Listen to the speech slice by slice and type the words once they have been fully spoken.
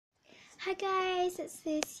Hi guys, it's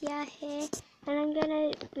Lucia here, and I'm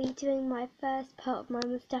going to be doing my first part of my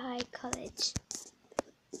Monsterhigh college.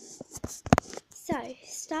 So,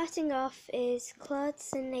 starting off is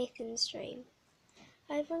Claude's and Nathan's dream.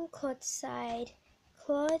 Over on Claude's side,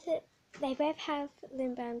 they both have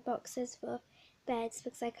limb-bound boxes for beds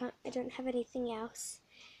because I don't have anything else.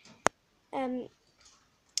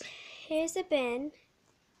 Here's a bin.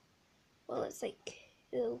 Well, it's like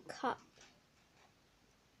a little cup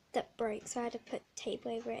that broke, so I had to put tape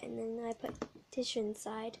over it, and then I put tissue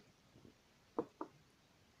inside.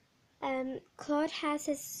 Claude has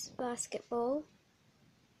his basketball,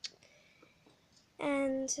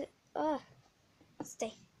 and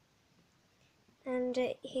stay. And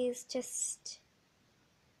he's just.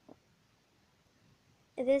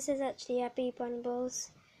 This is actually Abby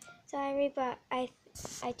Bunble's diary, but I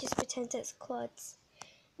just pretend it's Claude's.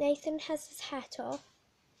 Nathan has his hat off.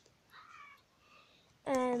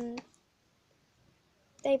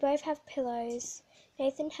 They both have pillows.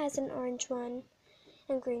 Nathan has an orange one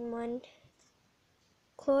and green one.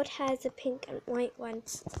 Claude has a pink and white one.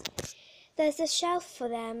 There's a shelf for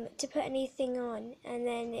them to put anything on, and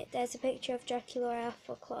then there's a picture of Dracula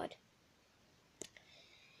for Claude.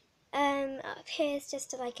 Up here is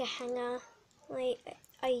just like a hanger.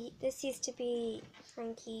 This used to be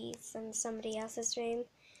Frankie's and somebody else's room,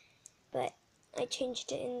 but I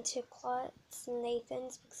changed it into Claude's and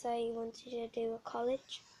Nathan's because I wanted to do a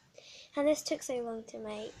college, and this took so long to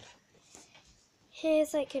make.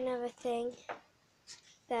 Here's like another thing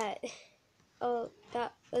that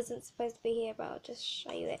that wasn't supposed to be here, but I'll just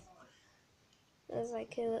show you it. There's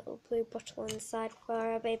like a little blue bottle inside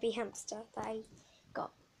for a baby hamster that I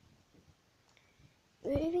got.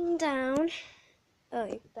 Moving down. Oh,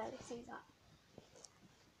 you can barely see that.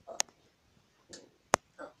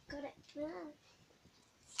 Oh, got it.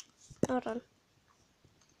 Hold on.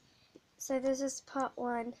 So this is part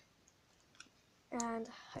 1, and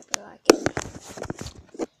I hope you like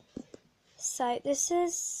it. So this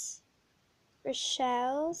is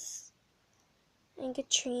Rochelle's and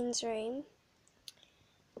Katrine's room.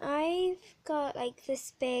 I've got like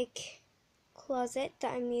this big closet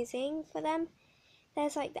that I'm using for them.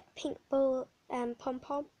 There's like that pink ball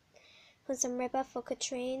pom-pom with some ribbon for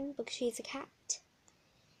Katrine because she's a cat.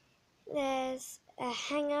 There's a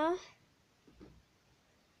hanger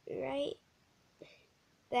right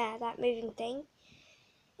there, that moving thing.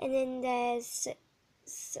 And then there's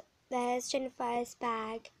Jennifer's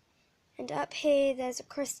bag. And up here there's a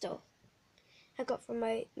crystal I got from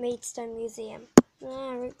my Maidstone Museum.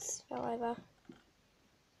 Roots fell over.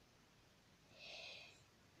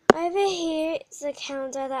 Over here is a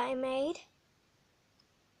calendar that I made.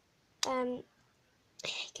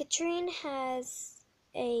 Katrine has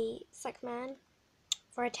a sack man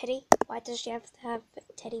for a teddy. Why does she have to have a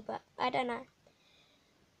teddy? But I don't know.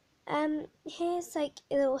 Here's like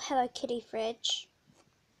a little Hello Kitty fridge.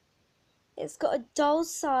 It's got a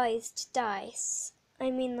doll-sized dice.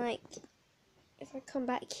 I mean, like, if I come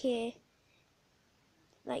back here,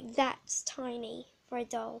 like that's tiny for a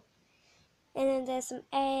doll. And then there's some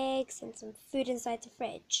eggs and some food inside the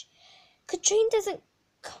fridge. Katrine doesn't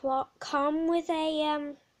come with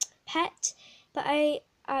a pet, but I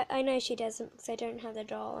know she doesn't because I don't have the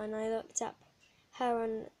doll, and I looked up her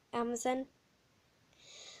on Amazon.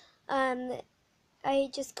 I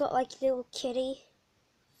just got like a little kitty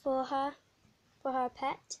for her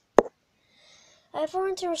pet. Over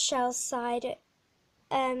onto Rochelle's side,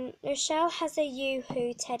 Rochelle has a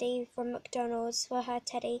Yoo-hoo teddy from McDonald's for her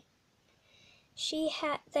teddy.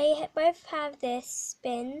 They both have this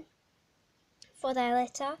bin for their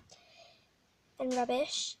litter and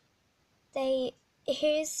rubbish.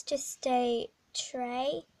 Here's just a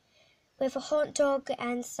tray with a hot dog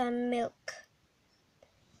and some milk.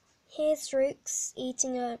 Here's Rooks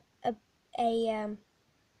eating a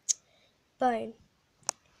bone.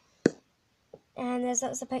 And there's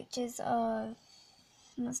lots of pictures of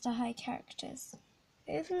Monsterhigh characters.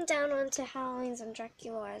 Moving down onto Halloween's and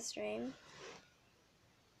Dracula's room.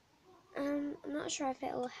 I'm not sure if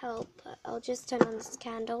it'll help, but I'll just turn on this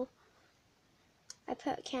candle. I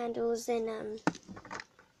put candles in,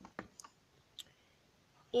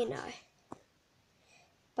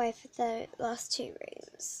 both of the last 2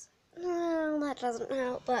 rooms. Well, that doesn't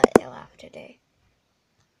help, but it'll have to do.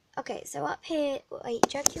 Okay, so up here, wait,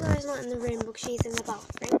 Dracula is not in the room because she's in the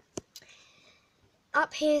bathroom.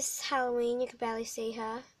 Up here's Halloween, you can barely see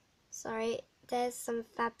her. Sorry, there's some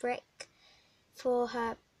fabric for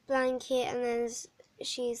her blanket, and then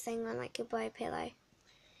she's laying on like a boy pillow.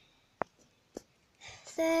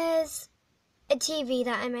 There's a TV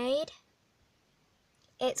that I made.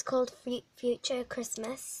 It's called Future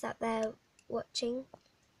Christmas that they're watching.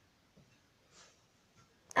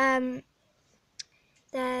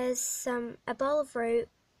 There's a bowl of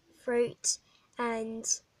fruit and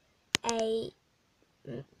a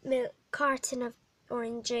carton of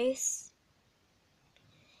orange juice,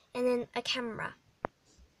 and then a camera.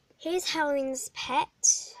 Here's Helen's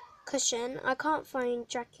pet cushion. I can't find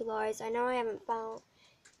Dracula's. I know I haven't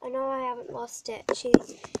lost it.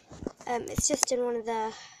 It's just in one of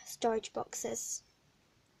the storage boxes.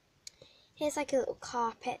 Here's like a little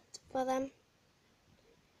carpet for them.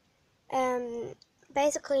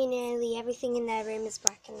 Basically nearly everything in their room is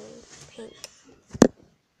black and pink.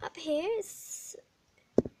 Up here is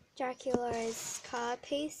Dracula's card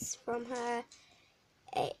piece from her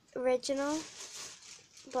original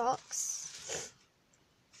box.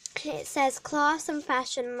 It says class and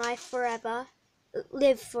fashion, live forever,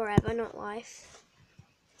 not life.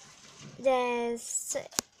 There's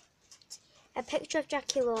a picture of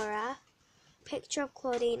Dracula, picture of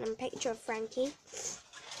Claudine, and picture of Frankie.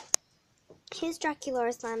 Here's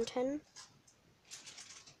Dracula's lantern,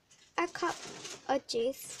 a cup of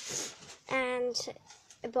juice, and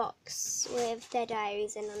a box with their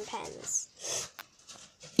diaries in and pens.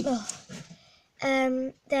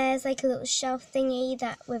 There's like a little shelf thingy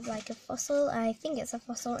with like a fossil. I think it's a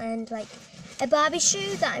fossil, and like a Barbie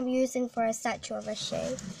shoe that I'm using for a statue of a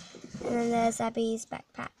shoe. And then there's Abby's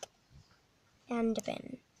backpack and a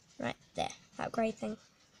bin right there, that grey thing.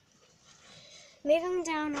 Moving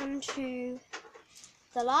down onto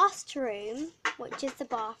the last room, which is the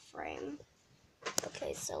bathroom.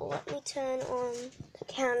 Okay, so let me turn on the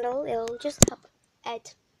candle. It'll just help a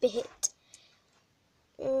bit.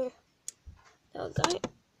 There we go.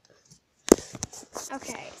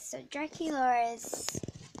 Okay, so Dracula is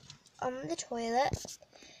on the toilet.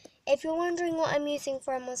 If you're wondering what I'm using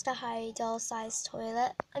for a Monsterhigh doll-sized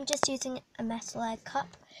toilet, I'm just using a metal egg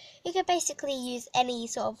cup. You can basically use any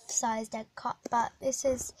sort of sized egg cup, but this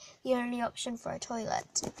is the only option for a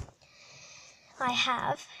toilet I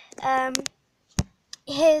have.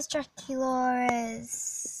 Here's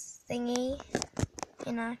Dracula's thingy,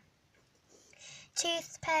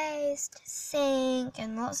 toothpaste, sink,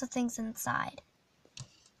 and lots of things inside.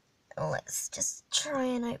 Let's just try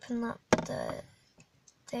and open up the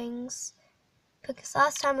things, because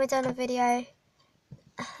last time we done a video,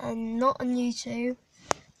 and not on YouTube,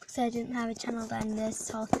 because I didn't have a channel then, this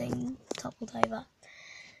whole thing toppled over.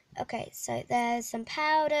 Okay, so there's some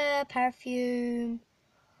powder, perfume,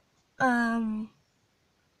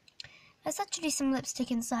 there's actually some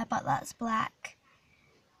lipstick inside, but that's black.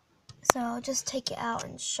 So I'll just take it out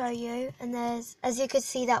and show you. And there's, as you can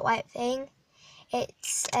see, that white thing,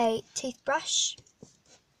 it's a toothbrush.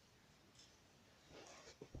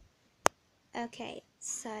 Okay,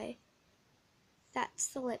 so that's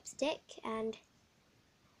the lipstick, and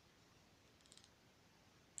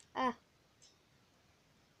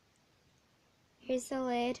here's the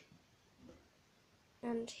lid,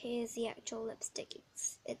 and here's the actual lipstick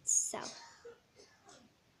itself.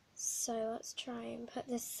 So let's try and put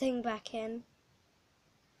this thing back in.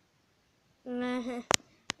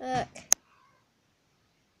 Look.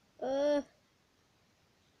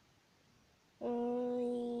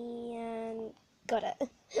 And got it.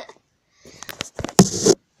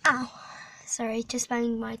 Ow. Sorry, just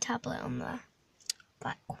banging my tablet on the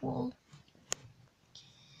back wall.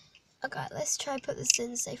 Okay, let's try and put this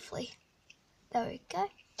in safely. There we go.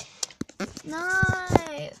 No,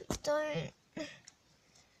 don't.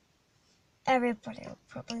 Everybody will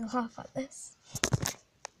probably laugh at this.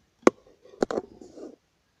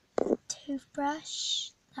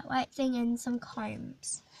 Toothbrush, that white thing, and some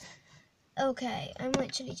combs. Okay, I'm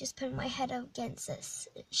literally just putting my head up against this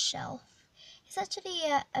shelf. It's actually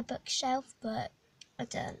a bookshelf, but I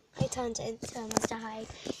turned it into a Monsterhigh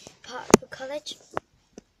part of the college.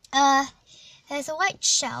 There's a white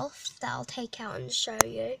shelf that I'll take out and show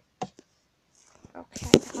you.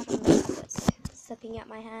 Okay, hold on, it's slipping out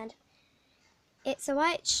my hand. It's a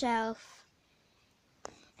white shelf,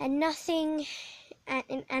 and nothing,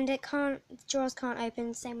 and it can't, drawers can't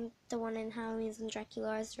open, same with the one in Halloween's and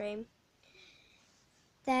Dracula's room.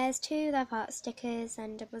 There's 2 Love Heart stickers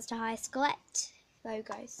and a Monsterhigh Skelett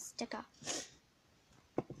logo sticker.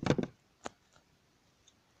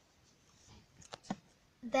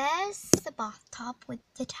 There's the bathtub with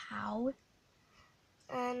the towel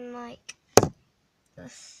and like a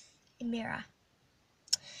mirror.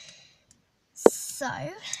 So,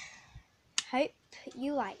 hope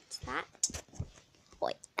you liked that.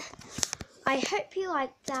 Wait. I hope you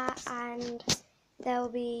liked that, and there will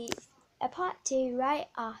be a part 2 right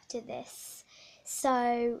after this.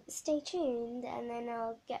 So stay tuned, and then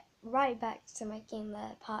I'll get right back to making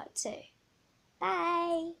the part 2.